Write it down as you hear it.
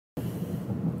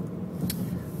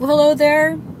Well, hello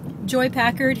there, Joy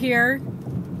Packard here.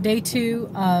 Day 2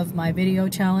 of my video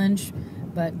challenge,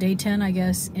 but day 10 I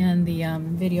guess in the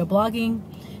video blogging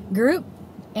group.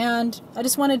 And I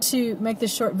just wanted to make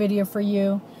this short video for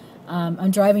you. I'm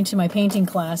driving to my painting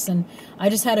class and I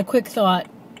just had a quick thought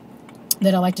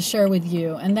that I'd like to share with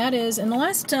you, and that is, in the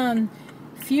last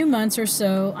few months or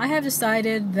so, I have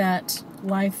decided that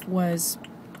life was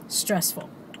stressful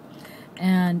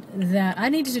and that I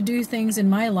needed to do things in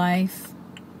my life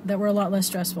that were a lot less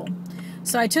stressful.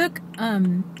 So I took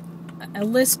a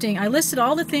listing. I listed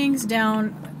all the things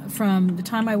down from the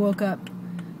time I woke up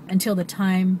until the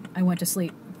time I went to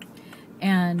sleep,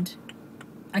 and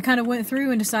I kind of went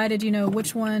through and decided,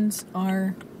 which ones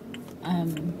are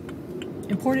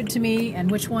important to me and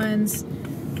which ones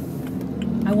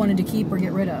I wanted to keep or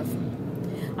get rid of.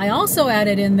 I also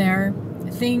added in there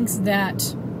things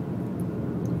that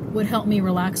would help me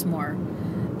relax more,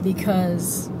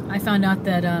 because I found out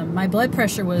that my blood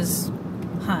pressure was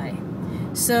high.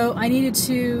 So I needed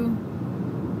to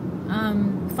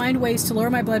find ways to lower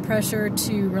my blood pressure,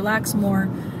 to relax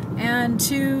more, and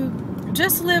to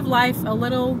just live life a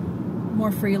little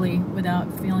more freely without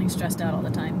feeling stressed out all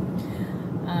the time.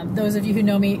 Those of you who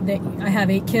know me, I have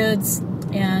 8 kids,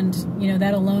 and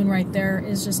that alone right there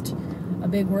is just a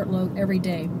big workload every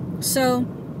day. So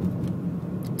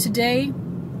today,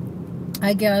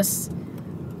 I guess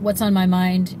what's on my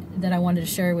mind that I wanted to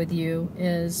share with you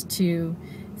is to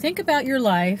think about your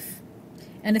life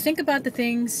and to think about the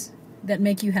things that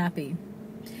make you happy,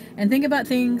 and think about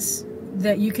things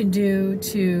that you can do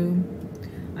to,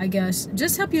 I guess,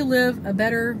 just help you live a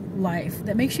better life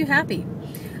that makes you happy.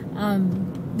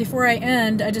 Before I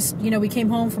end, we came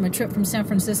home from a trip from San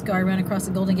Francisco. I ran across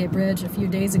the Golden Gate Bridge a few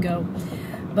days ago.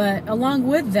 But along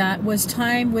with that was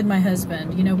time with my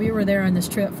husband. We were there on this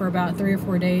trip for about 3 or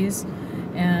 4 days,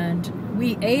 and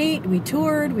we ate, we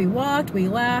toured, we walked, we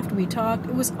laughed, we talked.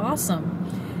 It was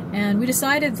awesome. And we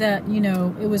decided that,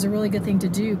 it was a really good thing to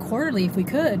do quarterly if we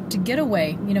could, to get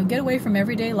away, get away from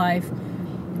everyday life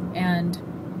and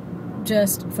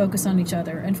just focus on each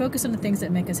other and focus on the things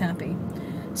that make us happy.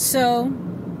 So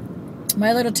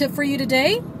my little tip for you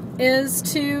today is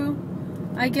to,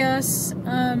 I guess,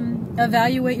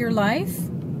 evaluate your life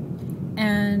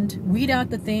and weed out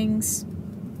the things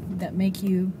that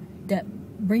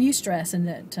bring you stress and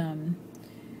that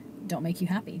don't make you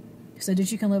happy, so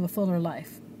that you can live a fuller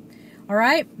life. All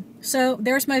right, so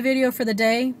there's my video for the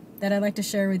day that I'd like to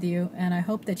share with you, and I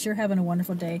hope that you're having a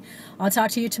wonderful day. I'll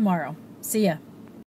talk to you tomorrow. See ya.